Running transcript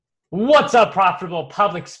What's up, profitable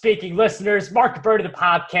public speaking listeners? Mark Birdie, the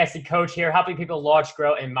podcasting coach here, helping people launch,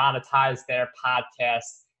 grow, and monetize their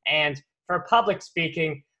podcasts. And for public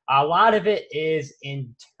speaking, a lot of it is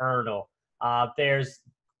internal. There's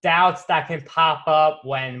doubts that can pop up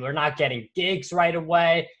when we're not getting gigs right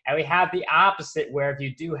away. And we have the opposite, where if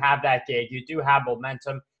you do have that gig, you do have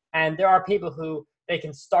momentum. And there are people who they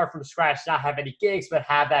can start from scratch, not have any gigs, but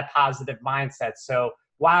have that positive mindset. So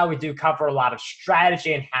while we do cover a lot of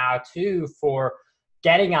strategy and how-to for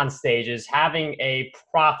getting on stages, having a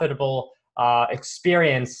profitable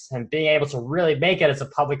experience and being able to really make it as a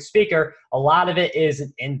public speaker, a lot of it is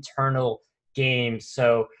an internal game.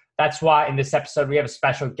 So that's why in this episode, we have a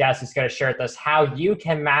special guest who's going to share with us how you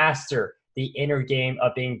can master the inner game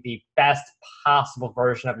of being the best possible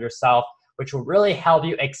version of yourself, which will really help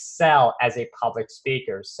you excel as a public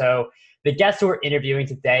speaker. So the guest who we're interviewing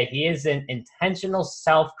today, he is an intentional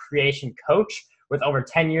self-creation coach with over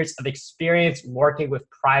 10 years of experience working with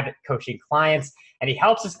private coaching clients, and he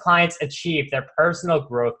helps his clients achieve their personal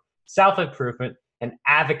growth, self-improvement, and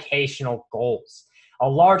avocational goals. A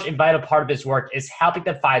large and vital part of his work is helping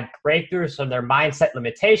them find breakthroughs from their mindset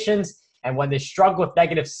limitations, and when they struggle with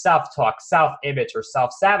negative self-talk, self-image, or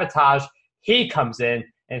self-sabotage, he comes in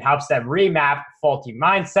and helps them remap faulty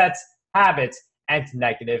mindsets, habits, and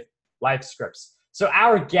negative life scripts. So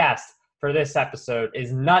our guest for this episode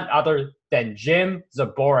is none other than Jim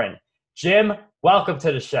Zaborin. Jim, welcome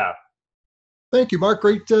to the show. Thank you, Mark.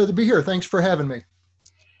 Great to be here. Thanks for having me.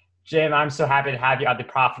 Jim, I'm so happy to have you on the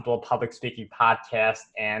Profitable Public Speaking podcast.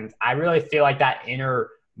 And I really feel like that inner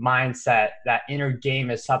mindset, that inner game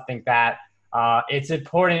is something that it's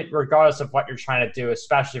important regardless of what you're trying to do,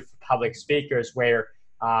 especially for public speakers where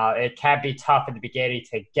it can be tough in the beginning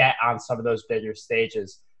to get on some of those bigger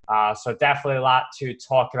stages. So definitely a lot to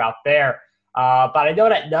talk about there. But I know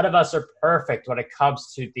that none of us are perfect when it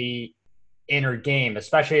comes to the inner game,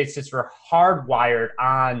 especially since we're hardwired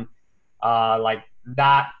on like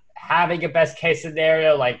not having a best case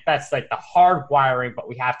scenario. Like that's like the hardwiring, but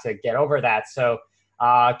we have to get over that. So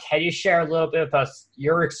can you share a little bit with us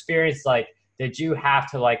your experience? Like, did you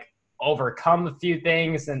have to like overcome a few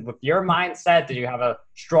things, and with your mindset, did you have a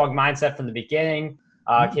strong mindset from the beginning?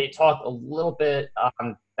 Can you talk a little bit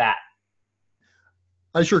on that?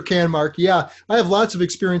 I sure can, Mark. Yeah, I have lots of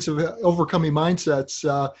experience of overcoming mindsets.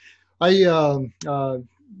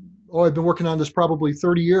 I've been working on this probably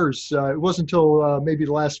 30 years. It wasn't until maybe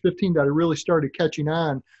the last 15 that I really started catching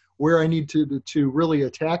on where I need to really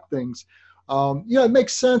attack things. It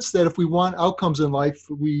makes sense that if we want outcomes in life,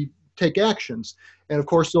 we take actions. And of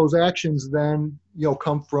course, those actions then,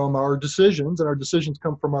 come from our decisions, and our decisions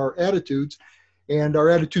come from our attitudes. And our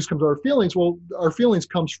attitudes come from our feelings. Well, our feelings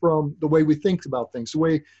comes from the way we think about things, the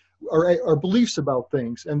way our beliefs about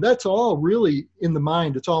things. And that's all really in the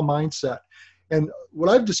mind. It's all mindset. And what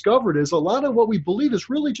I've discovered is a lot of what we believe is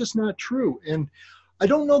really just not true. And I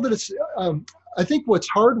don't know that it's, I think what's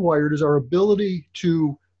hardwired is our ability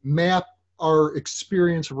to map our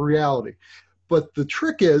experience of reality. But the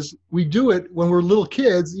trick is we do it when we're little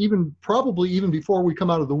kids, probably even before we come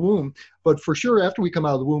out of the womb. But for sure, after we come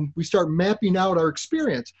out of the womb, we start mapping out our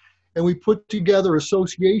experience. And we put together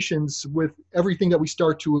associations with everything that we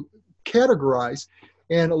start to categorize.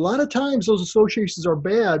 And a lot of times those associations are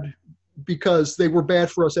bad because they were bad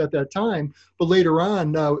for us at that time. But later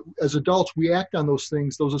on, as adults, we act on those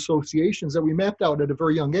things, those associations that we mapped out at a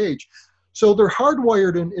very young age. So they're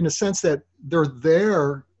hardwired in a sense that they're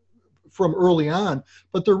there from early on,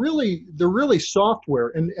 but they're really software,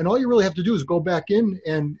 and all you really have to do is go back in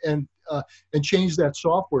and change that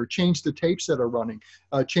software, change the tapes that are running,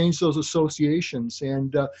 change those associations,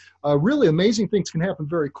 and really amazing things can happen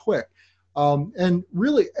very quick. And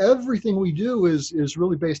really everything we do is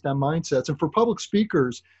really based on mindsets. And for public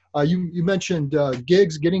speakers, you mentioned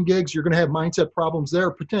gigs, getting gigs. You're going to have mindset problems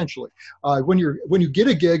there potentially. When you get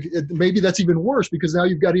a gig, maybe that's even worse because now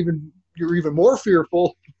you're even more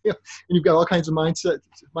fearful, and you've got all kinds of mindset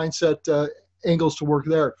angles to work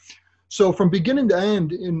there. So from beginning to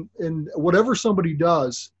end, in whatever somebody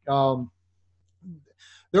does,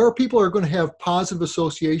 there are people who are going to have positive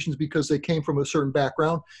associations because they came from a certain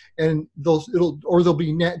background, and they'll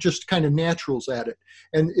be just kind of naturals at it,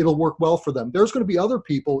 and it'll work well for them. There's going to be other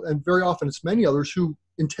people, and very often it's many others, who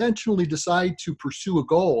intentionally decide to pursue a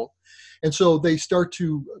goal, and so they start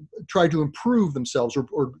to try to improve themselves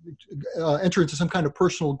or enter into some kind of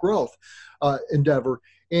personal growth endeavor.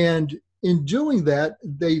 And in doing that,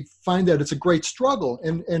 they find that it's a great struggle,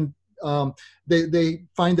 and they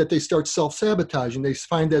find that they start self-sabotaging. They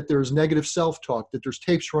find that there's negative self-talk, that there's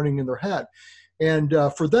tapes running in their head. And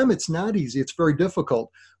for them, it's not easy. It's very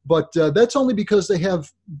difficult. but that's only because they have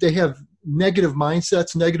negative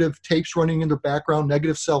mindsets, negative tapes running in their background,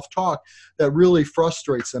 negative self-talk that really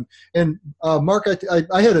frustrates them. And Mark,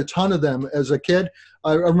 I had a ton of them as a kid.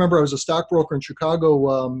 I remember I was a stockbroker in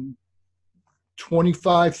Chicago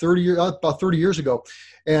 30 years, about 30 years ago,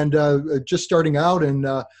 and just starting out. And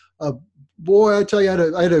boy, I tell you,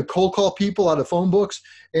 I had to cold call people out of phone books,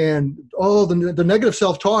 and the negative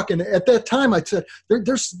self-talk. And at that time, I said,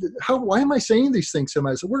 why am I saying these things to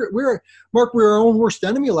myself? We're Mark, we're our own worst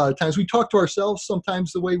enemy a lot of times. We talk to ourselves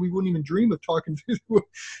sometimes the way we wouldn't even dream of talking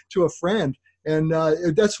to a friend. And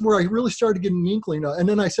that's where I really started getting the inkling. And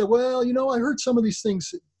then I said, well, I heard some of these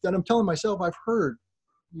things that I'm telling myself I've heard.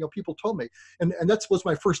 People told me, and that was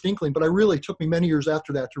my first inkling. But it took me many years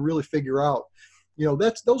after that to really figure out,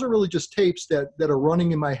 those are really just tapes that are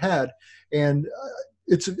running in my head, and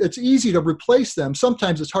it's easy to replace them.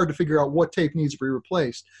 Sometimes it's hard to figure out what tape needs to be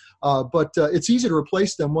replaced, but it's easy to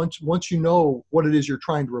replace them once you know what it is you're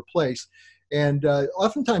trying to replace. And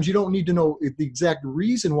oftentimes you don't need to know the exact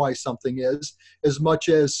reason why something is, as much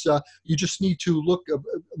as you just need to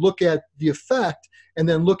look at the effect, and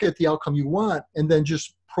then look at the outcome you want, and then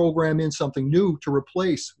just program in something new to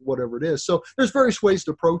replace whatever it is. So there's various ways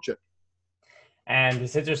to approach it. And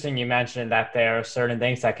it's interesting you mentioned that there are certain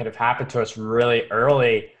things that could have happened to us really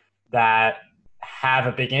early that have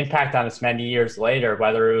a big impact on us many years later,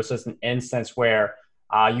 whether it was just an instance where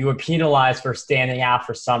you were penalized for standing out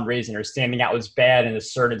for some reason, or standing out was bad in a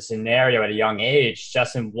certain scenario at a young age,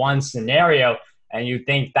 just in one scenario, and you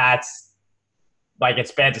think that's like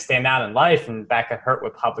it's bad to stand out in life, and that could hurt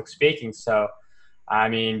with public speaking. So, I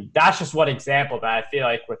mean, that's just one example, but I feel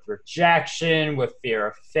like with rejection, with fear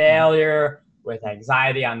of failure, with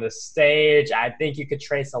anxiety on the stage, I think you could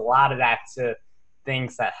trace a lot of that to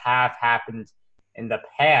things that have happened in the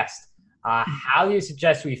past. How do you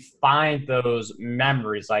suggest we find those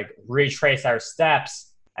memories, like retrace our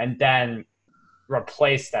steps and then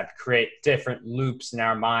replace them, create different loops in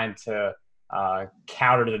our mind to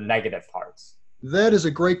counter the negative parts? That is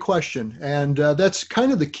a great question, and that's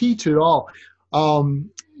kind of the key to it all.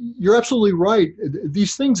 You're absolutely right.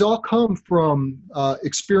 These things all come from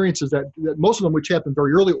experiences that most of them which happen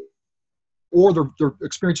very early, or they're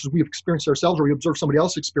experiences we've experienced ourselves, or we observe somebody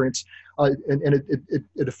else experience, and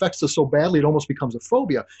it affects us so badly it almost becomes a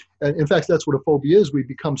phobia. And in fact, that's what a phobia is. We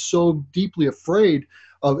become so deeply afraid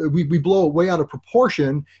we blow it way out of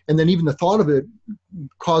proportion, and then even the thought of it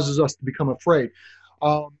causes us to become afraid.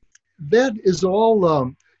 That is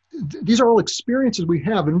all. These are all experiences we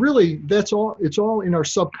have, and really, it's all in our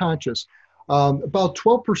subconscious. About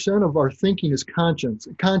 12% of our thinking is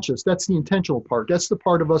conscious. That's the intentional part. That's the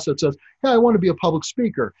part of us that says, "Hey, I want to be a public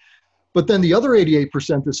speaker." But then the other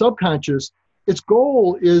 88%, the subconscious, its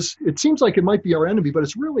goal is, it seems like it might be our enemy, but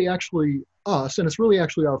it's really actually us, and it's really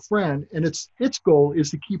actually our friend. And its goal is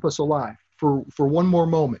to keep us alive for one more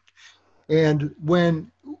moment. And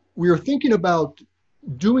when we are thinking about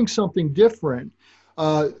doing something different,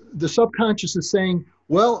 the subconscious is saying,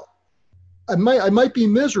 well, I might be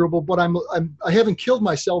miserable, but I haven't killed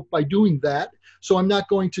myself by doing that, so I'm not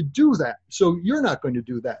going to do that. So you're not going to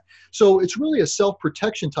do that. So it's really a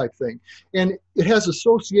self-protection type thing, and it has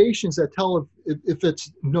associations that tell if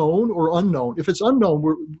it's known or unknown. If it's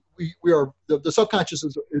unknown, the subconscious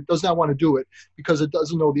it does not want to do it because it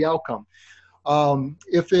doesn't know the outcome.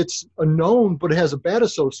 If it's a known but it has a bad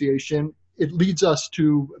association, it leads us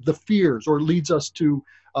to the fears, or it leads us to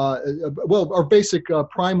our basic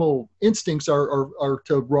primal instincts are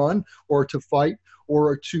to run, or to fight,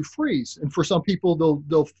 or to freeze. And for some people,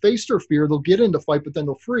 they'll face their fear, they'll get in the fight, but then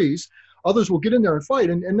they'll freeze. Others will get in there and fight,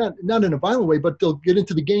 and not in a violent way, but they'll get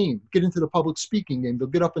into the game, get into the public speaking game. They'll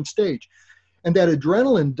get up on stage, and that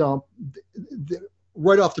adrenaline dump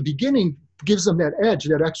right off the beginning gives them that edge,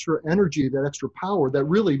 that extra energy, that extra power that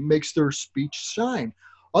really makes their speech shine.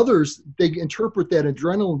 Others, they interpret that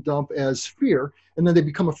adrenaline dump as fear, and then they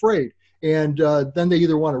become afraid. And then they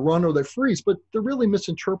either want to run or they freeze, but they're really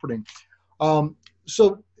misinterpreting.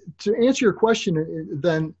 So to answer your question,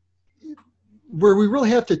 then, where we really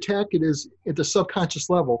have to attack it is at the subconscious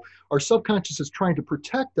level. Our subconscious is trying to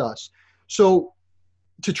protect us. So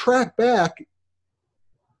to track back,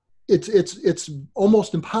 it's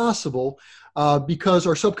almost impossible because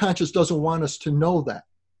our subconscious doesn't want us to know that.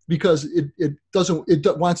 Because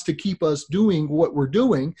it wants to keep us doing what we're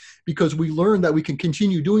doing, because we learn that we can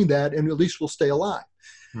continue doing that and at least we'll stay alive.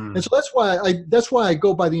 And so that's why I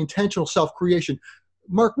go by the intentional self-creation.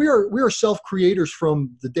 Mark, we are self-creators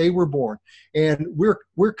from the day we're born, and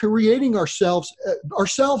we're creating ourselves.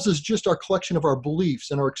 Ourselves is just our collection of our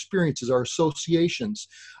beliefs and our experiences, our associations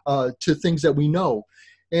to things that we know.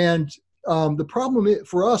 And the problem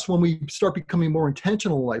for us when we start becoming more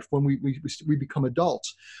intentional in life, when we become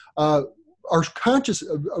adults, our conscious,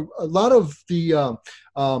 a lot of the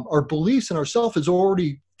our beliefs in ourself is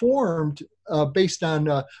already formed based on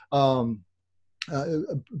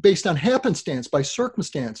happenstance, by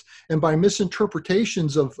circumstance, and by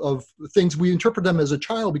misinterpretations of things. We interpret them as a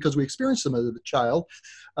child because we experienced them as a child,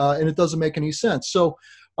 and it doesn't make any sense. So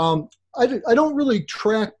I don't really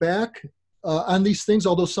track back on these things,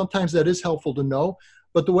 although sometimes that is helpful to know.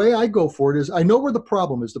 But the way I go for it is I know where the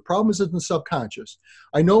problem is. The problem is in the subconscious.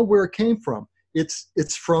 I know where it came from.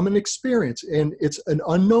 It's from an experience, and it's an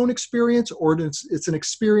unknown experience, or it's an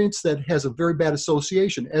experience that has a very bad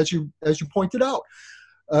association, as you pointed out.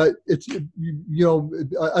 I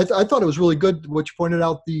thought it was really good what you pointed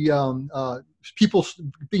out, the people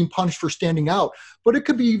being punished for standing out, but it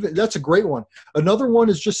could be that's a great one. Another one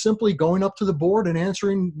is just simply going up to the board and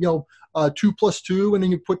answering 2 + 2, and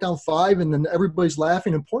then you put down 5, and then everybody's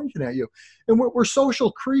laughing and pointing at you. And we're social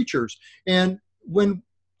creatures, and when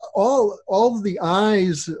all of the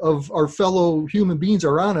eyes of our fellow human beings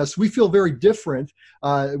are on us, we feel very different.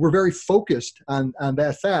 We're very focused on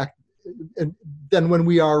that fact than when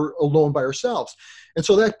we are alone by ourselves. And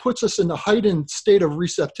so that puts us in a heightened state of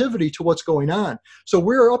receptivity to what's going on. So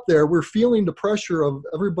we're up there, we're feeling the pressure of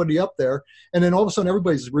everybody up there, and then all of a sudden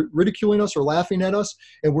everybody's ridiculing us or laughing at us,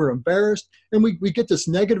 and we're embarrassed, and we get this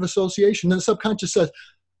negative association. And the subconscious says,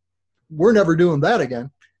 we're never doing that again.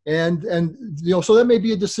 And so that may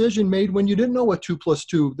be a decision made when you didn't know what 2 +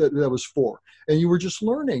 2 that was 4, and you were just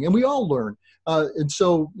learning, and we all learn. And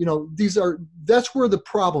so, that's where the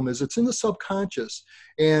problem is. It's in the subconscious.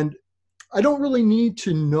 And I don't really need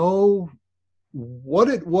to know what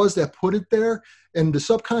it was that put it there. And the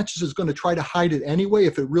subconscious is going to try to hide it anyway.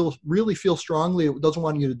 If it really feels strongly, it doesn't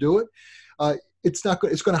want you to do it. It's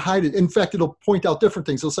going to hide it. In fact, it'll point out different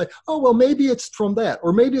things. It'll say, oh, well, maybe it's from that,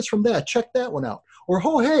 or maybe it's from that. Check that one out. Or,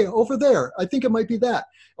 oh, hey, over there, I think it might be that.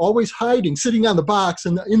 Always hiding, sitting on the box,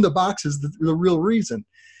 and in the box is the real reason.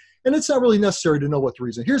 And it's not really necessary to know what the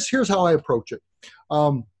reason. Here's how I approach it.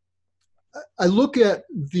 I look at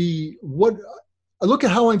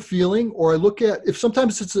how I'm feeling, or I look at if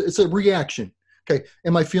sometimes it's a reaction. Okay,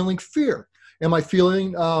 am I feeling fear? Am I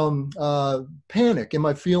feeling panic? Am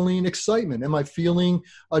I feeling excitement? Am I feeling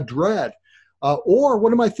dread? Or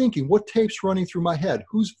what am I thinking? What tape's running through my head?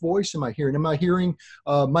 Whose voice am I hearing? Am I hearing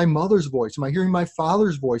my mother's voice? Am I hearing my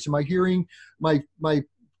father's voice? Am I hearing my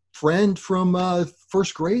friend from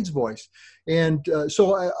first grade's voice? And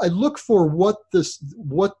so I look for what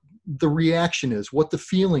the reaction is, what the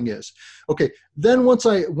feeling is. Okay, then once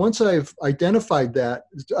I've identified that,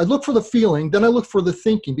 I look for the feeling, then I look for the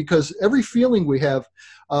thinking, because every feeling we have,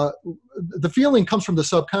 the feeling comes from the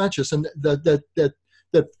subconscious, and that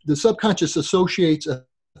the subconscious associates a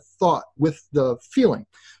thought with the feeling.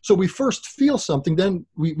 So we first feel something, then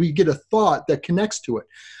we get a thought that connects to it.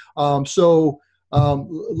 I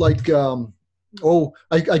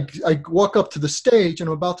walk up to the stage and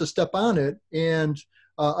I'm about to step on it, and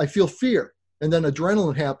I feel fear, and then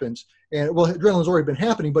adrenaline happens. And well, adrenaline's already been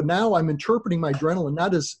happening, but now I'm interpreting my adrenaline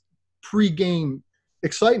not as pre-game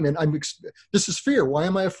excitement. This is fear. Why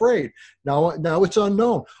am I afraid? Now it's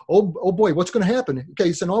unknown. Oh boy, what's going to happen?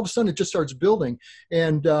 Okay, so all of a sudden it just starts building,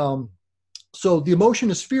 and so the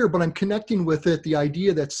emotion is fear, but I'm connecting with it the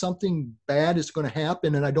idea that something bad is going to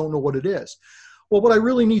happen, and I don't know what it is. Well, what I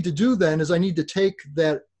really need to do then is I need to take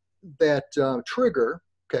that trigger.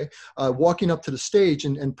 Okay, walking up to the stage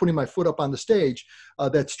and putting my foot up on the stage,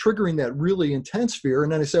 that's triggering that really intense fear.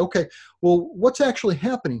 And then I say, okay, well, what's actually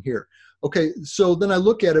happening here? Okay, so then I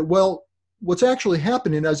look at it. Well, what's actually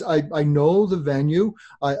happening is I know the venue.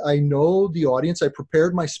 I know the audience. I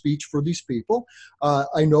prepared my speech for these people.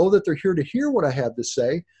 I know that they're here to hear what I have to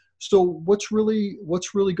say. So what's really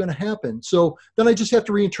going to happen? So then I just have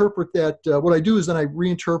to reinterpret that. What I do is then I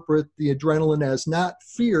reinterpret the adrenaline as not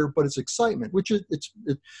fear, but it's excitement, which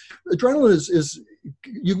adrenaline is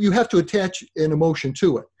you have to attach an emotion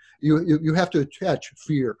to it. You have to attach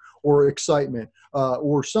fear or excitement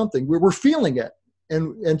or something. We're feeling it.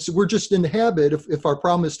 And so we're just in the habit, if our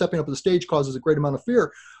problem is stepping up on the stage causes a great amount of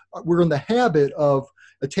fear, we're in the habit of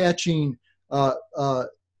attaching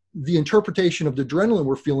the interpretation of the adrenaline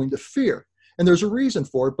we're feeling to fear. And there's a reason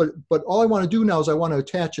for it, but all I want to do now is I want to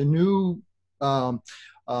attach a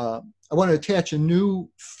new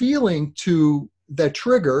feeling to that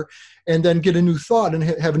trigger, and then get a new thought and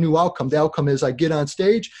have a new outcome. The outcome is I get on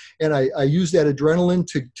stage and I use that adrenaline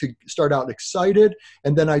to start out excited,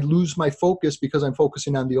 and then I lose my focus because I'm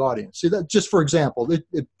focusing on the audience. See, that just for example,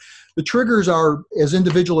 the triggers are as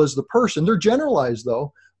individual as the person. They're generalized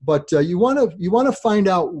though, But you want to find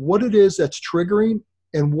out what it is that's triggering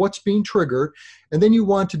and what's being triggered, and then you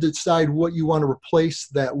want to decide what you want to replace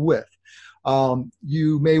that with.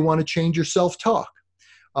 You may want to change your self-talk.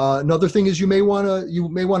 Another thing is you may want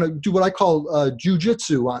to do what I call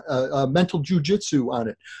jujitsu, mental jujitsu on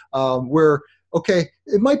it, where okay,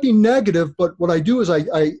 it might be negative, but what I do is I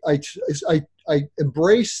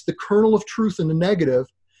embrace the kernel of truth in the negative,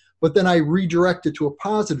 but then I redirect it to a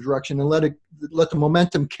positive direction and let the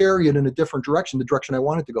momentum carry it in a different direction, the direction I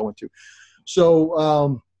want it to go into.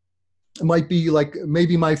 So it might be like,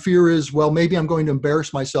 maybe my fear is, well, maybe I'm going to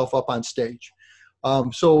embarrass myself up on stage.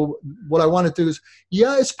 So what I want to do is,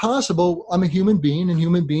 yeah, it's possible. I'm a human being, and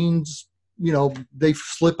human beings, they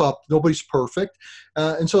slip up. Nobody's perfect,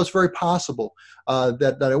 and so it's very possible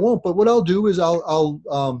that I won't. But what I'll do is I'll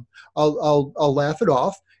laugh it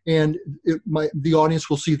off, and the audience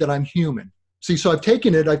will see that I'm human. See, so I've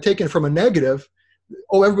taken it from a negative.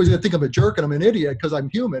 Oh, everybody's going to think I'm a jerk and I'm an idiot because I'm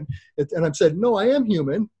human. And I've said, no, I am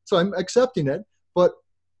human, so I'm accepting it, but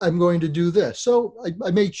I'm going to do this. So I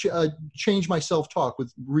may change my self-talk,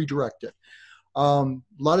 redirect it. A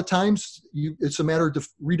lot of times it's a matter of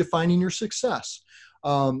redefining your success.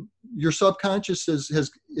 Your subconscious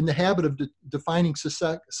has in the habit of defining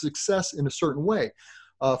success in a certain way.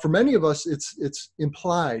 For many of us, it's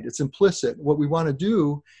implied, it's implicit. What we want to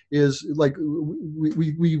do is, like,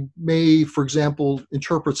 we may, for example,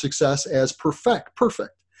 interpret success as perfect.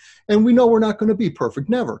 And we know we're not going to be perfect,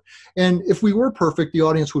 never. And if we were perfect, the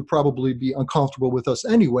audience would probably be uncomfortable with us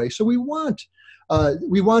anyway. So we want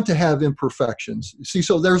to have imperfections. See,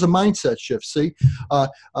 so there's a mindset shift. See,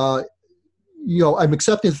 I'm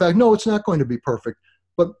accepting the fact, no, it's not going to be perfect,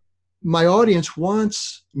 but my audience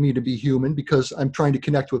wants me to be human because I'm trying to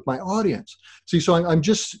connect with my audience. See, so I'm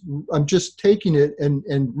just taking it and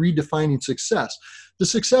redefining success. The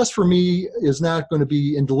success for me is not going to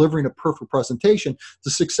be in delivering a perfect presentation. The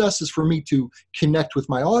success is for me to connect with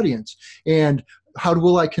my audience. And how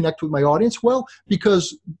will I connect with my audience? Well,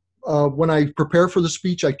 because when I prepare for the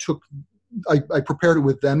speech, I prepared it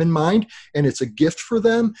with them in mind, and it's a gift for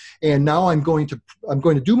them. And now I'm going to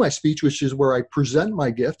do my speech, which is where I present my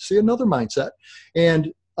gift. See, another mindset.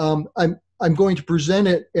 And I'm going to present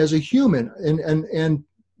it as a human, and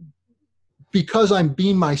because I'm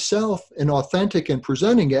being myself and authentic and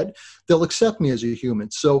presenting it, they'll accept me as a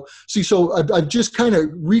human. So I've just kind of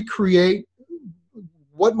recreate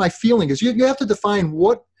what my feeling is. You have to define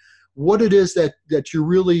what it is that you're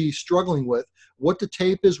really struggling with, what the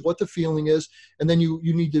tape is, what the feeling is, and then you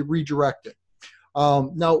need to redirect it.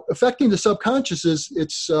 Now, affecting the subconscious is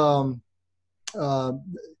it's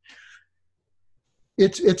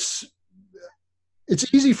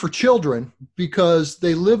easy for children because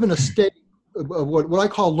they live in a state of what I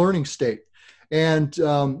call learning state, and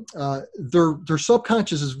their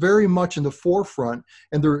subconscious is very much in the forefront,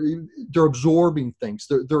 and they're absorbing things.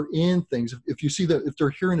 They're in things. If you see that, if they're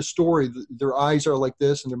hearing a story, their eyes are like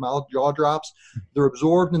this and their jaw drops. They're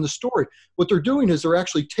absorbed in the story. What they're doing is they're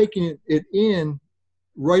actually taking it in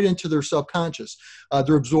right into their subconscious.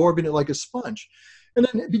 They're absorbing it like a sponge. And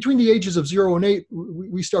then between the ages of 0 and 8,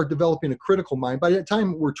 we start developing a critical mind. By the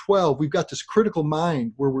time we're 12, we've got this critical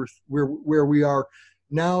mind where we are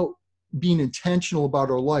now being intentional about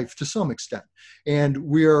our life to some extent. And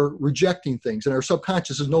we are rejecting things. And our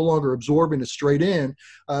subconscious is no longer absorbing it straight in.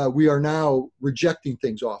 We are now rejecting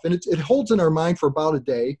things off. And it holds in our mind for about a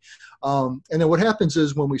day. And then what happens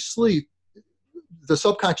is when we sleep, the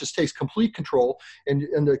subconscious takes complete control, and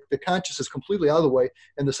the conscious is completely out of the way,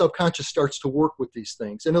 and the subconscious starts to work with these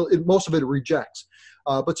things. And most of it rejects.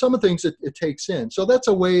 But some of the things it takes in. So that's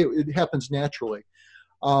a way it happens naturally.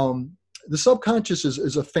 The subconscious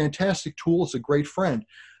is a fantastic tool. It's a great friend.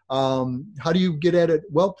 How do you get at it?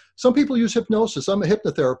 Well, some people use hypnosis. I'm a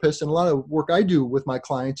hypnotherapist, and a lot of work I do with my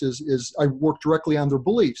clients is I work directly on their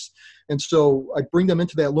beliefs. And so I bring them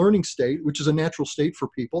into that learning state, which is a natural state for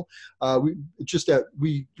people. It's just that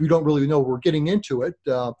we don't really know we're getting into it.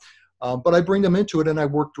 But I bring them into it, and I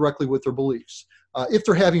work directly with their beliefs. If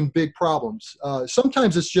they're having big problems,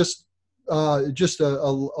 sometimes it's just a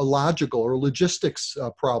logical or logistics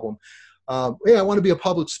problem. Hey, I want to be a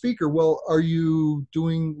public speaker. Well, are you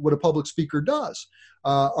doing what a public speaker does?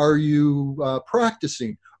 Are you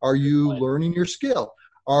practicing? Are you learning your skill?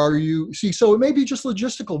 So it may be just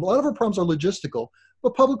logistical. A lot of our problems are logistical,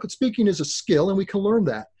 but public speaking is a skill, and we can learn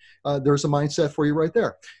that. There's a mindset for you right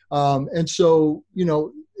there. And so,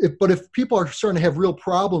 if people are starting to have real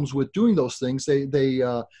problems with doing those things, they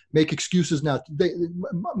make excuses not.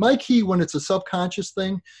 My key when it's a subconscious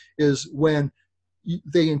thing is when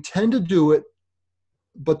they intend to do it,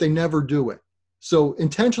 but they never do it. So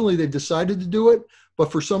intentionally, they've decided to do it,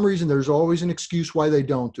 but for some reason, there's always an excuse why they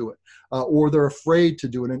don't do it, or they're afraid to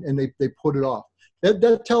do it, and they put it off.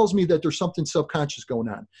 That tells me that there's something subconscious going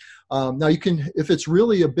on. Now, you can, if it's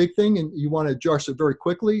really a big thing and you want to address it very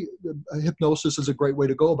quickly, hypnosis is a great way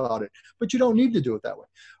to go about it. But you don't need to do it that way.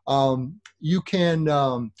 You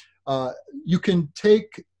can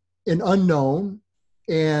take an unknown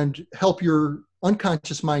and help your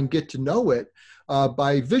unconscious mind get to know it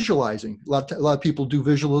by visualizing. A lot of people do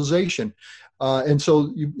visualization. And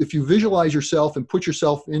so if you visualize yourself and put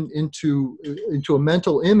yourself into a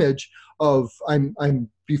mental image of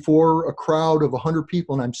I'm before a crowd of 100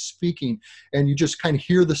 people and I'm speaking, and you just kind of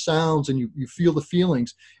hear the sounds and you feel the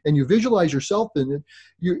feelings and you visualize yourself in it,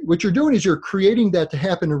 what you're doing is you're creating that to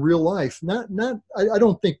happen in real life. I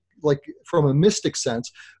don't think like from a mystic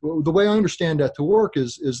sense. The way I understand that to work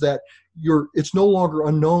is that it's no longer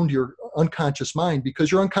unknown to your unconscious mind,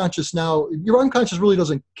 because your unconscious really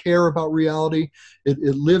doesn't care about reality.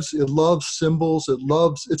 It loves symbols.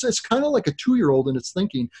 It's kind of like a 2-year-old in its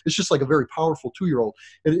thinking. It's just like a very powerful 2-year-old.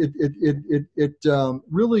 It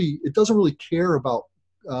doesn't really care about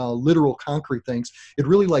literal concrete things. It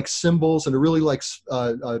really likes symbols, and it really likes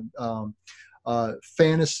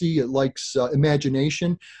fantasy. It likes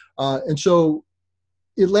imagination. And so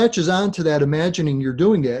it latches on to that imagining you're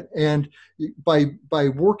doing it. And by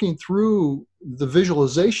working through the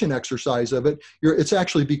visualization exercise of it, it's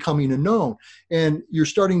actually becoming a known. And you're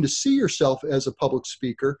starting to see yourself as a public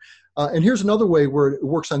speaker. And here's another way where it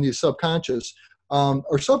works on the subconscious.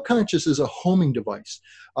 Our subconscious is a homing device.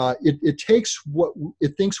 It takes what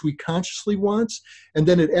it thinks we consciously want, and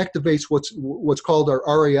then it activates what's called our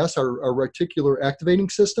RAS, our reticular activating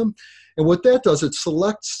system. And what that does, it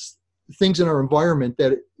selects things in our environment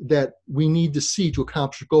that we need to see to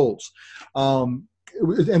accomplish goals. And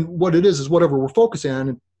what it is whatever we're focusing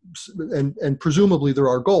on, and presumably there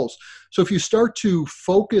are goals. So if you start to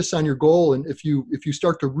focus on your goal, and if you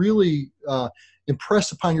start to really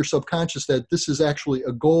impress upon your subconscious that this is actually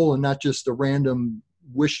a goal and not just a random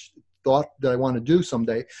wish thought that I want to do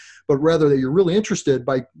someday, but rather that you're really interested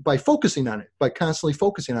by focusing on it, by constantly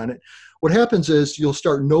focusing on it, what happens is you'll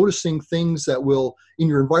start noticing things that will, in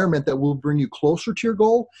your environment, that will bring you closer to your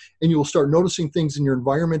goal, and you will start noticing things in your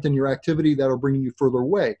environment and your activity that are bringing you further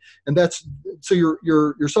away. And so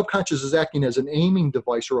your subconscious is acting as an aiming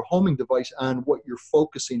device or a homing device on what you're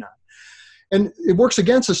focusing on. And it works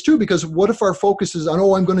against us too, because what if our focus is on,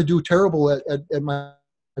 I'm going to do terrible at my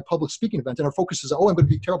public speaking event, and our focus is, I'm going to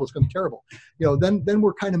be terrible, it's going to be terrible. Then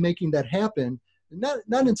we're kind of making that happen,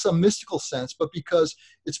 not in some mystical sense, but because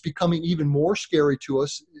it's becoming even more scary to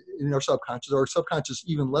us in our subconscious. Our subconscious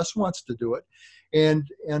even less wants to do it,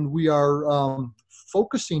 and we are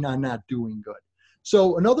focusing on not doing good.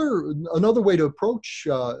 So another way to approach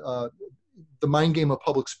the mind game of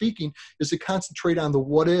public speaking is to concentrate on the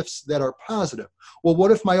what ifs that are positive. Well, what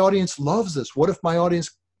if my audience loves this? What if my audience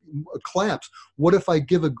claps? What if I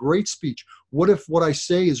give a great speech? What if what I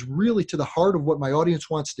say is really to the heart of what my audience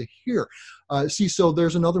wants to hear? So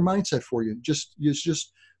there's another mindset for you.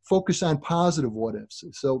 Just focus on positive what ifs.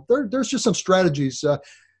 So there's just some strategies.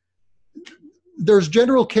 There's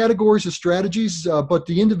general categories of strategies, but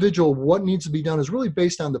the individual, what needs to be done is really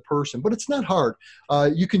based on the person, but it's not hard.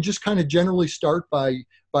 You can just kind of generally start by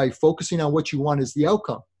focusing on what you want as the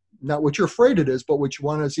outcome. Not what you're afraid it is, but what you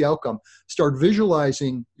want as the outcome. Start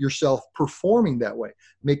visualizing yourself performing that way.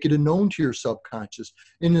 Make it a known to your subconscious.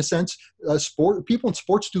 In a sense, people in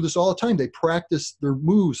sports do this all the time. They practice their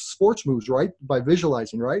moves, sports moves, right? By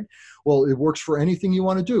visualizing, right? Well, it works for anything you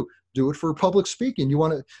want to do. Do it for public speaking. You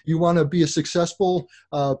want to be a successful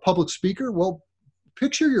public speaker? Well,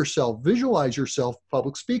 picture yourself, visualize yourself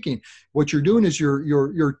public speaking. What you're doing is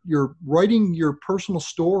you're writing your personal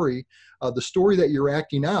story, the story that you're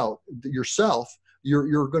acting out yourself.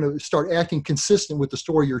 You're going to start acting consistent with the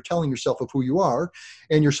story you're telling yourself of who you are,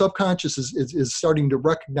 and your subconscious is starting to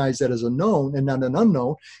recognize that as a known and not an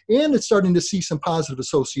unknown, and it's starting to see some positive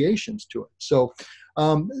associations to it. So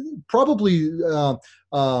probably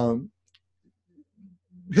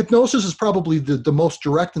hypnosis is probably the most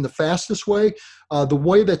direct and the fastest way. The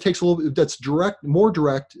way that takes more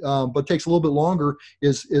direct, but takes a little bit longer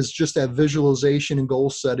is just that visualization and goal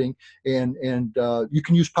setting. And you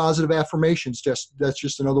can use positive affirmations. That's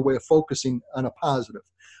just another way of focusing on a positive.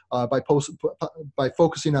 By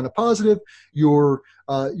focusing on a positive, you're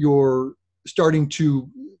starting to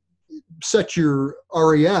set your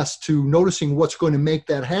RAS to noticing what's going to make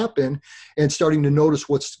that happen, and starting to notice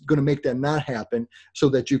what's going to make that not happen, so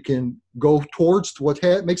that you can go towards what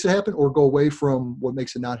makes it happen or go away from what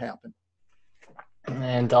makes it not happen.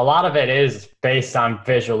 And a lot of it is based on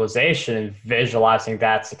visualization and visualizing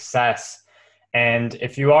that success. And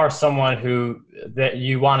if you are someone who that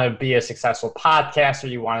you want to be a successful podcaster,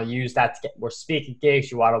 you want to use that to get more speaking gigs,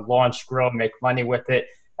 you want to launch, grow, make money with it.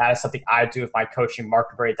 That is something I do with my coaching,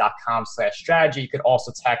 markberry.com/strategy. You could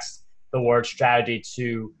also text the word strategy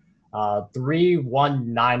to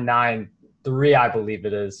 31993, I believe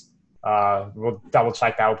it is. We'll double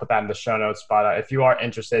check that. We'll put that in the show notes. But if you are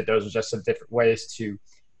interested, those are just some different ways to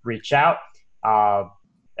reach out.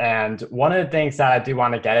 And one of the things that I do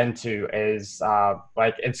want to get into is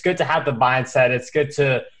like, it's good to have the mindset. It's good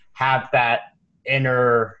to have that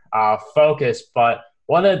inner focus. But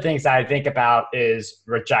one of the things that I think about is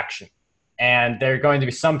rejection. And there are going to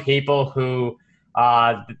be some people who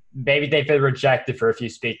maybe they've been rejected for a few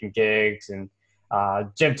speaking gigs, and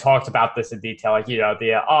Jim talked about this in detail, like,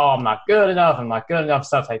 I'm not good enough,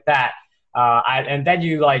 stuff like that. And then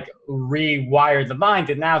you like rewire the mind,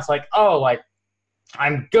 and now it's like,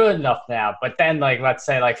 I'm good enough now. But then, like, let's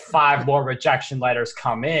say like 5 more rejection letters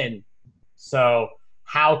come in. So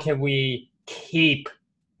how can we keep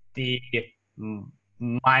the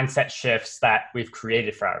mindset shifts that we've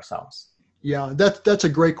created for ourselves? Yeah, that's a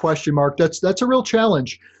great question, Mark. That's a real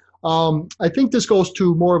challenge. I think this goes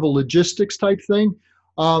to more of a logistics type thing.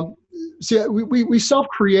 See, we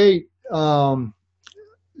self-create.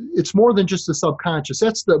 It's more than just the subconscious.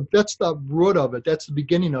 That's the root of it. That's the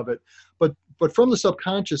beginning of it. But from the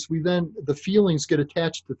subconscious, the feelings get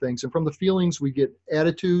attached to things, and from the feelings we get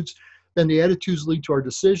attitudes. Then the attitudes lead to our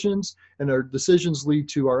decisions, and our decisions lead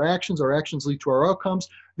to our actions. Our actions lead to our outcomes.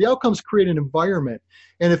 The outcomes create an environment.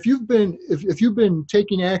 And if you've been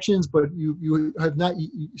taking actions, but you have not,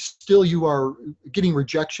 still you are getting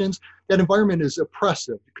rejections, that environment is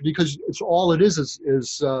oppressive, because it's all it is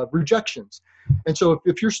rejections. And so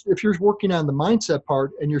if you're working on the mindset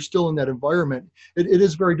part and you're still in that environment, it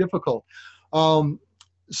is very difficult. Some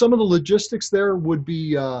of the logistics there would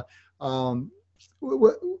be,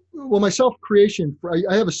 well, my self-creation,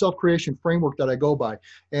 I have a self-creation framework that I go by.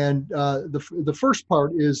 And the first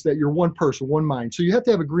part is that you're one person, one mind. So you have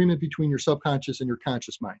to have agreement between your subconscious and your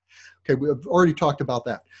conscious mind. Okay, we've already talked about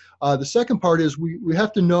that. The second part is we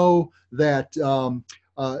have to know that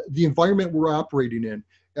the environment we're operating in,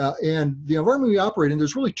 and the environment we operate in,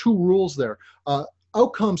 there's really 2 rules there.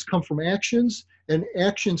 Outcomes come from actions, and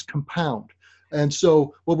actions compound. And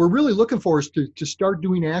so what we're really looking for is to start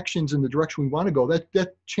doing actions in the direction we want to go.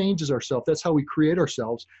 That changes ourselves. That's how we create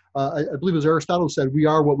ourselves. I believe, as Aristotle said, we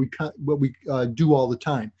are what we do all the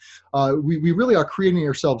time. We really are creating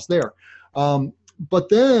ourselves there. But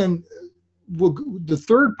then the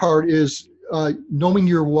third part is knowing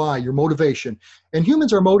your why, your motivation. And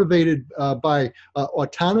humans are motivated by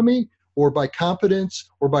autonomy, or by competence,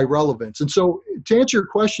 or by relevance. And so, to answer your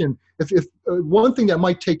question, if one thing that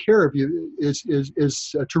might take care of you is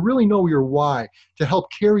to really know your why, to help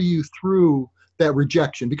carry you through that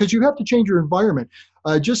rejection, because you have to change your environment.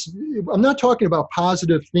 I'm not talking about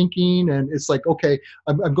positive thinking, and it's like, okay,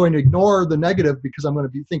 I'm going to ignore the negative because I'm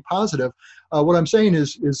going to think positive. What I'm saying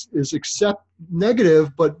is accept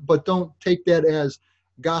negative, but don't take that as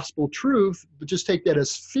gospel truth, but just take that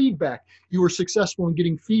as feedback. You were successful in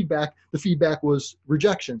getting feedback. The feedback was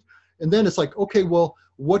rejection. And then it's like, okay, well,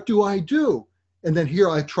 what do I do? And then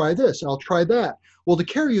here, I try this, I'll try that. Well, to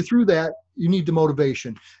carry you through that, you need the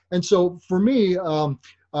motivation. And so for me,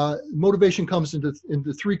 motivation comes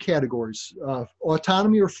into 3 categories: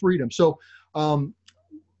 autonomy or freedom. So I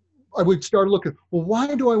would start looking, well,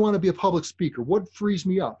 why do I want to be a public speaker? What frees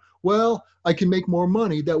me up? Well, I can make more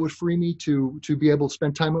money. That would free me to be able to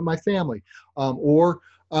spend time with my family. Or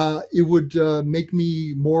it would make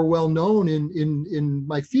me more well-known in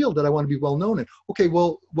my field that I want to be well-known in. Okay,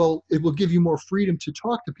 well, it will give you more freedom to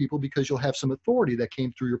talk to people because you'll have some authority that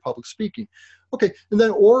came through your public speaking. Okay, and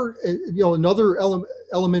then, or another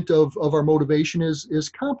element of our motivation is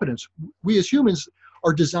competence. We as humans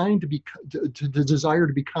are designed to desire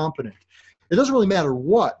to be competent. It doesn't really matter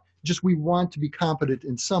what, just we want to be competent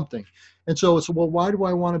in something. And so it's, well, why do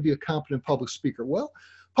I want to be a competent public speaker? Well,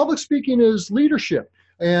 public speaking is leadership,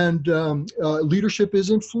 and leadership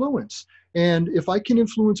is influence. And if I can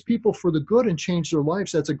influence people for the good and change their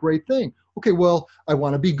lives, that's a great thing. Okay, well, I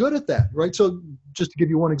want to be good at that, right? So just to give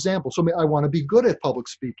you one example, so I want to be good at public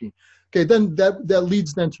speaking. Okay, then that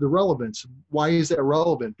leads then to the relevance. Why is that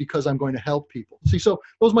relevant? Because I'm going to help people. See, so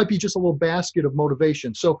those might be just a little basket of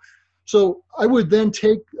motivation. So I would then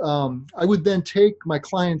take my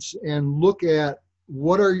clients and look at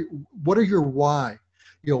what are your why.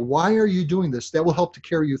 Why are you doing this? That will help to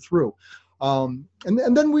carry you through. And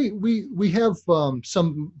then we have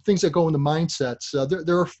some things that go into mindsets.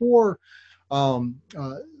 There are 4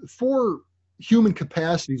 four human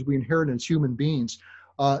capacities we inherit as human beings.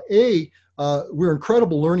 We're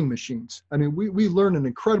incredible learning machines. I mean, we learn an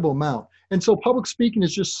incredible amount. And so public speaking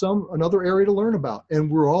is just another area to learn about, and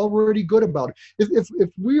we're already good about it. If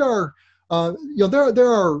we are, there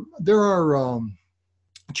are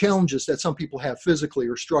challenges that some people have physically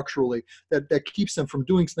or structurally that keeps them from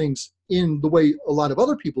doing things in the way a lot of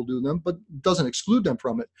other people do them, but doesn't exclude them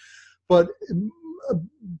from it. But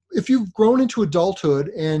if you've grown into adulthood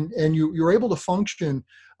and you're able to function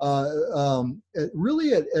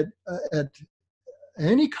really at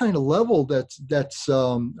any kind of level that's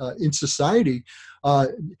in society,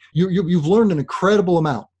 you've learned an incredible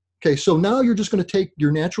amount. Okay, so now you're just going to take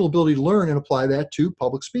your natural ability to learn and apply that to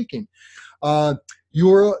public speaking. You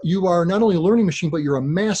are not only a learning machine, but you're a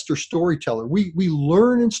master storyteller. We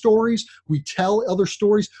learn in stories. We tell other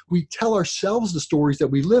stories. We tell ourselves the stories that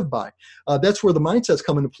we live by. That's where the mindsets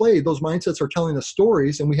come into play. Those mindsets are telling us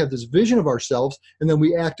stories, and we have this vision of ourselves, and then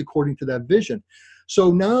we act according to that vision.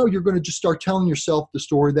 So now you're going to just start telling yourself the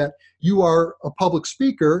story that you are a public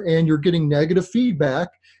speaker and you're getting negative feedback.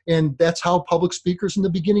 And that's how public speakers in the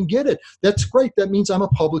beginning get it. That's great. That means I'm a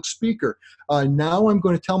public speaker. Now I'm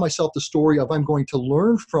going to tell myself the story of I'm going to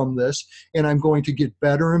learn from this and I'm going to get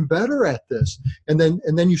better and better at this. And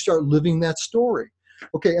then you start living that story.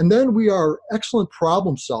 Okay, and then we are excellent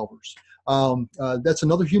problem solvers. That's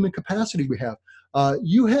another human capacity we have.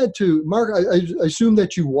 You had to, Mark, I assume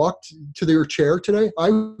that you walked to your chair today. I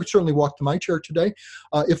certainly walked to my chair today.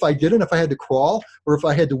 If I didn't, if I had to crawl or if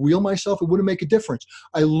I had to wheel myself, it wouldn't make a difference.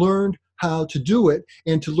 I learned how to do it,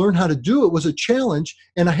 and to learn how to do it was a challenge,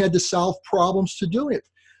 and I had to solve problems to do it.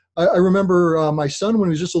 I remember my son when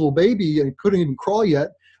he was just a little baby and couldn't even crawl yet.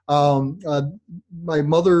 My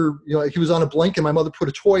mother, he was on a blanket. My mother put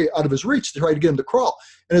a toy out of his reach to try to get him to crawl.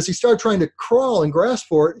 And as he started trying to crawl and grasp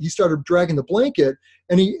for it, he started dragging the blanket.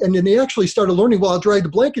 And then he actually started learning, well, I'll drag the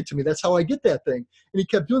blanket to me. That's how I get that thing. And he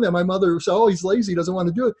kept doing that. My mother said, oh, he's lazy. He doesn't want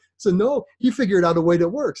to do it. So no, he figured out a way that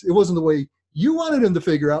works. It wasn't the way you wanted him to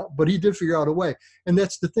figure out, but he did figure out a way. And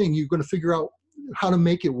that's the thing. You're going to figure out how to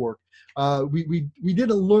make it work. We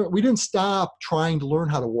didn't stop trying to learn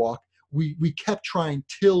how to walk. We kept trying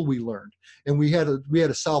till we learned, and we had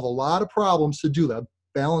to solve a lot of problems to do that.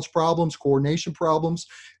 Balance problems, coordination problems,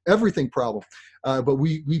 everything problem. But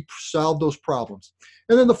we solved those problems.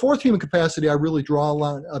 And then the fourth human capacity I really draw a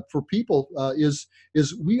line for people is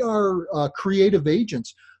we are creative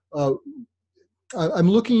agents. I'm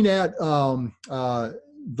looking at the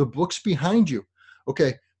books behind you.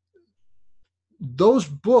 Okay. Those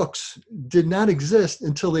books did not exist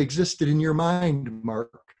until they existed in your mind,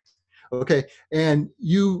 Mark. Okay, and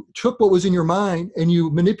you took what was in your mind and you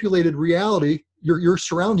manipulated reality, your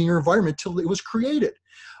surrounding, your environment, till it was created.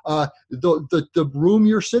 The room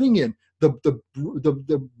you're sitting in,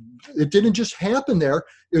 it didn't just happen there.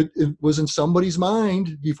 It was in somebody's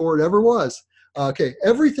mind before it ever was. Okay,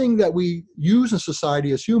 everything that we use in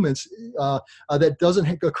society as humans that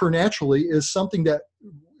doesn't occur naturally is something that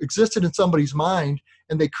existed in somebody's mind,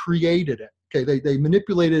 and they created it. Okay, they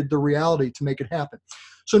manipulated the reality to make it happen.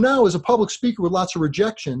 So now, as a public speaker with lots of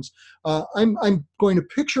rejections, I'm going to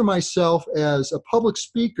picture myself as a public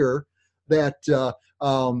speaker that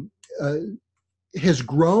has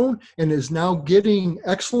grown and is now getting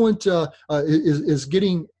excellent, is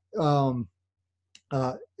getting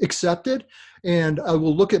accepted. And I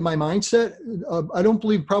will look at my mindset. I don't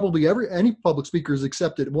believe probably any public speaker is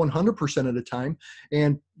accepted 100% of the time.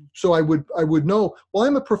 And so I would know, well,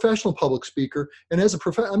 I'm a professional public speaker, and as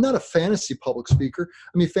I'm not a fantasy public speaker.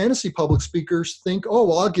 I mean, fantasy public speakers think, oh,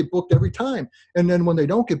 well, I'll get booked every time. And then when they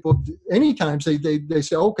don't get booked any times, they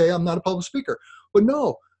say, okay, I'm not a public speaker. But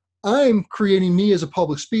no, I'm creating me as a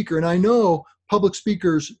public speaker. And I know public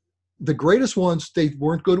speakers, the greatest ones, they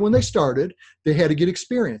weren't good when they started. They had to get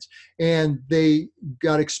experience. And they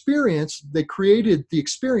got experience. They created the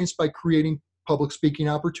experience by creating public speaking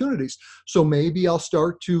opportunities. So maybe I'll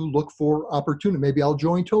start to look for opportunity. Maybe I'll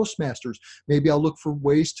join Toastmasters. Maybe I'll look for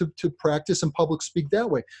ways to practice and public speak that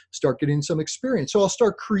way. Start getting some experience. So I'll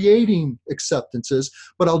start creating acceptances,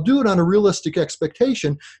 but I'll do it on a realistic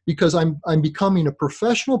expectation because I'm becoming a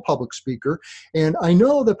professional public speaker. And I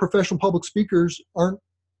know that professional public speakers aren't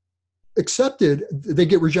accepted, they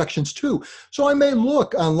get rejections too. So I may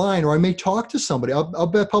look online or I may talk to somebody. I'll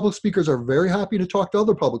bet public speakers are very happy to talk to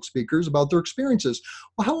other public speakers about their experiences.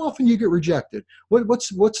 Well, how often do you get rejected? What's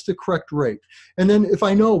the correct rate? And then if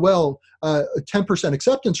I know, well, a 10%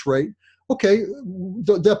 acceptance rate, okay,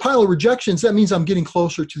 the pile of rejections, that means I'm getting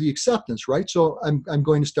closer to the acceptance, right? So I'm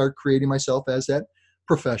going to start creating myself as that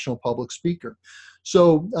professional public speaker.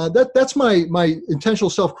 So that's my intentional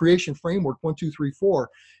self-creation framework, 1, 2, 3, 4.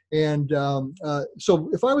 And so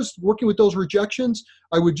if I was working with those rejections,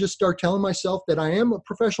 I would just start telling myself that I am a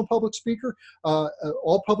professional public speaker.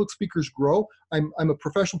 All public speakers grow. I'm a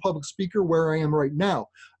professional public speaker where I am right now.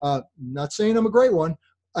 Not saying I'm a great one.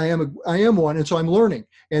 I am one, and so I'm learning.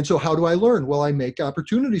 And so how do I learn? Well, I make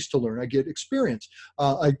opportunities to learn. I get experience.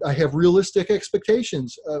 I have realistic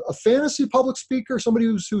expectations. A fantasy public speaker, somebody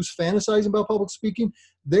who's fantasizing about public speaking,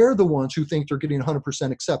 they're the ones who think they're getting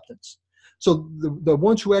 100% acceptance. So the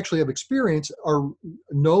ones who actually have experience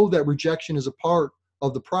know that rejection is a part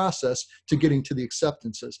of the process to getting to the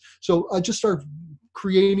acceptances. So I just start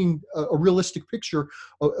creating a realistic picture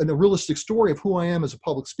and a realistic story of who I am as a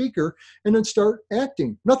public speaker, and then start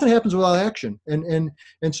acting. Nothing happens without action. And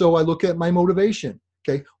so I look at my motivation.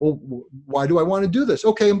 Okay, well, why do I want to do this?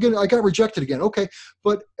 Okay, I got rejected again. Okay,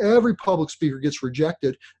 but every public speaker gets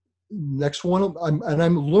rejected. Next one,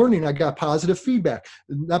 I'm learning. I got positive feedback,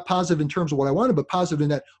 not positive in terms of what I wanted, but positive in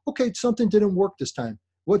that, okay, something didn't work this time.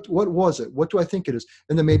 What was it? What do I think it is?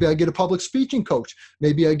 And then maybe I get a public speaking coach.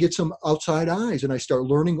 Maybe I get some outside eyes and I start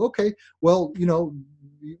learning, okay, well,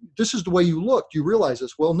 this is the way you look. Do you realize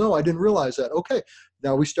this? Well, no, I didn't realize that. Okay,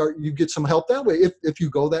 now you get some help that way if you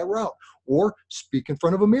go that route. Or speak in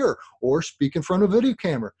front of a mirror, or speak in front of a video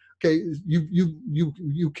camera. Okay,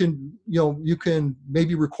 you can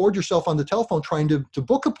maybe record yourself on the telephone trying to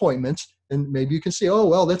book appointments, and maybe you can see, oh,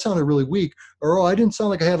 well, that sounded really weak, or oh, I didn't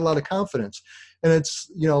sound like I had a lot of confidence. And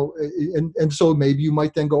it's, and so maybe you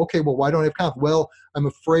might then go, okay, well, why don't I have confidence? Well, I'm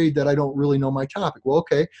afraid that I don't really know my topic. Well,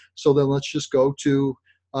 okay, so then let's just go to,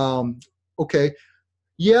 okay,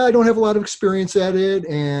 yeah, I don't have a lot of experience at it,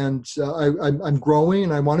 and I'm growing,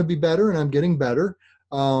 and I want to be better, and I'm getting better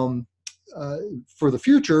for the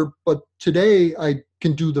future. But today, I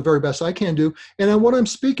can do the very best I can do, and what I'm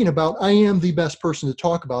speaking about, I am the best person to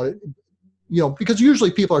talk about it. Because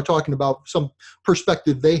usually people are talking about some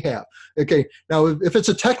perspective they have. Okay, now if it's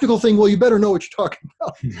a technical thing, well, you better know what you're talking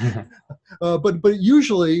about. But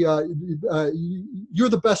usually, you're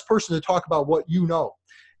the best person to talk about what you know.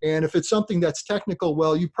 And if it's something that's technical,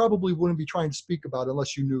 well, you probably wouldn't be trying to speak about it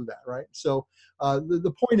unless you knew that, right? So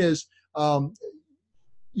the point is,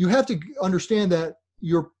 you have to understand that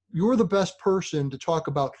you're the best person to talk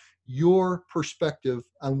about your perspective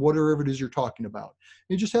on whatever it is you're talking about.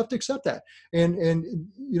 You just have to accept that.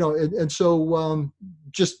 So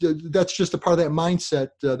that's just a part of that mindset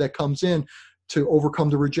that comes in to overcome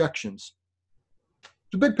the rejections.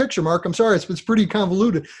 It's a big picture, Mark. I'm sorry, it's pretty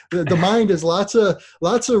convoluted. The mind has lots of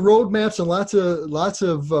roadmaps and lots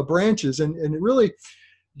of branches, and really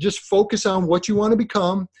just focus on what you want to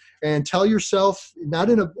become, and tell yourself not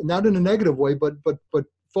in a negative way, but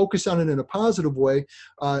focus on it in a positive way,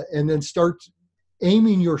 and then start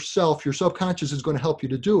aiming yourself. Your subconscious is going to help you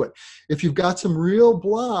to do it. If you've got some real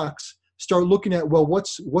blocks, start looking at, well,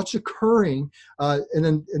 what's occurring,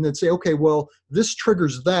 and then say, okay, well, this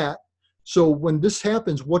triggers that. So when this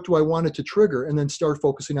happens, what do I want it to trigger? And then start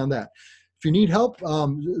focusing on that. If you need help,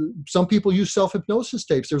 some people use self-hypnosis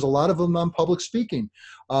tapes. There's a lot of them on public speaking.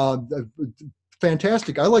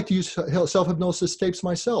 Fantastic. I like to use self-hypnosis tapes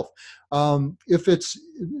myself.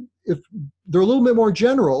 If they're a little bit more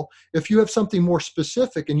general, if you have something more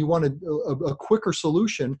specific and you want a quicker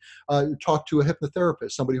solution, talk to a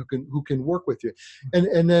hypnotherapist, somebody who can work with you.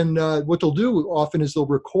 And then what they'll do often is they'll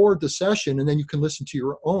record the session, and then you can listen to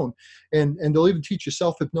your own. And they'll even teach you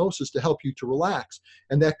self-hypnosis to help you to relax.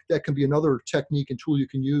 And that can be another technique and tool you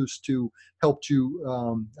can use to help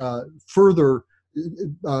you further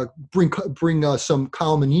bring some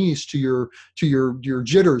calm and ease to your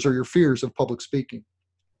jitters or your fears of public speaking.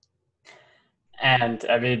 And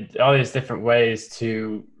I mean, all these different ways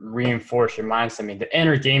to reinforce your mindset. I mean, the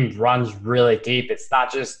inner game runs really deep. It's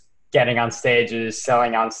not just getting on stages,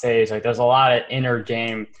 selling on stage. Like, there's a lot of inner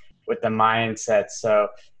game with the mindset. So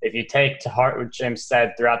if you take to heart what Jim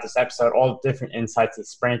said throughout this episode, all the different insights that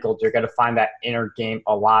sprinkled, you're going to find that inner game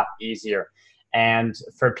a lot easier. And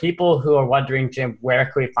for people who are wondering, Jim, where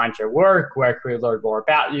can we find your work? Where can we learn more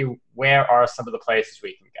about you? Where are some of the places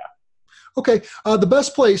we can go? Okay. The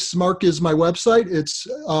best place, Mark, is my website. It's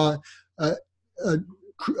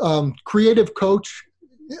Creative Coach,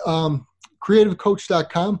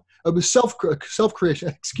 creativecoach.com. It was self-creation.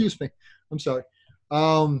 Excuse me. I'm sorry.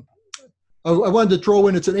 I wanted to throw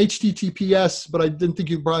in, it's an HTTPS, but I didn't think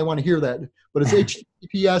you'd probably want to hear that. But it's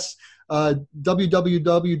HTTPS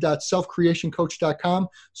www.selfcreationcoach.com.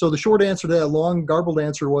 So the short answer to that long garbled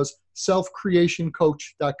answer was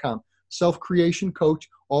selfcreationcoach.com. Selfcreationcoach,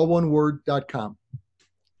 all one word, .com.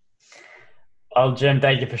 Well, Jim,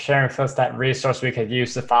 thank you for sharing with us that resource we could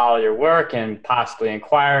use to follow your work and possibly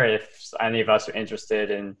inquire if any of us are interested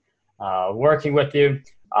in working with you.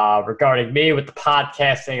 Regarding me with the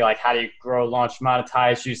podcasting, like how do you grow, launch,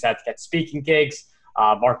 monetize, use that to get speaking gigs,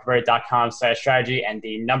 markberry.com/strategy, and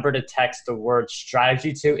the number to text the word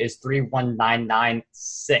strategy to is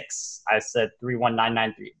 31996. I said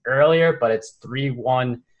 31993 earlier, but it's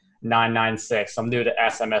 31996. I'm new to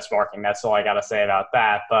SMS marketing. That's all I got to say about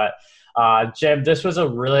that. But Jim, this was a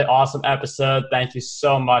really awesome episode. Thank you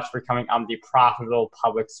so much for coming on the Profitable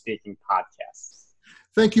Public Speaking Podcast.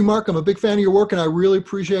 Thank you, Mark. I'm a big fan of your work, and I really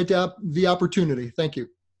appreciate the opportunity. Thank you.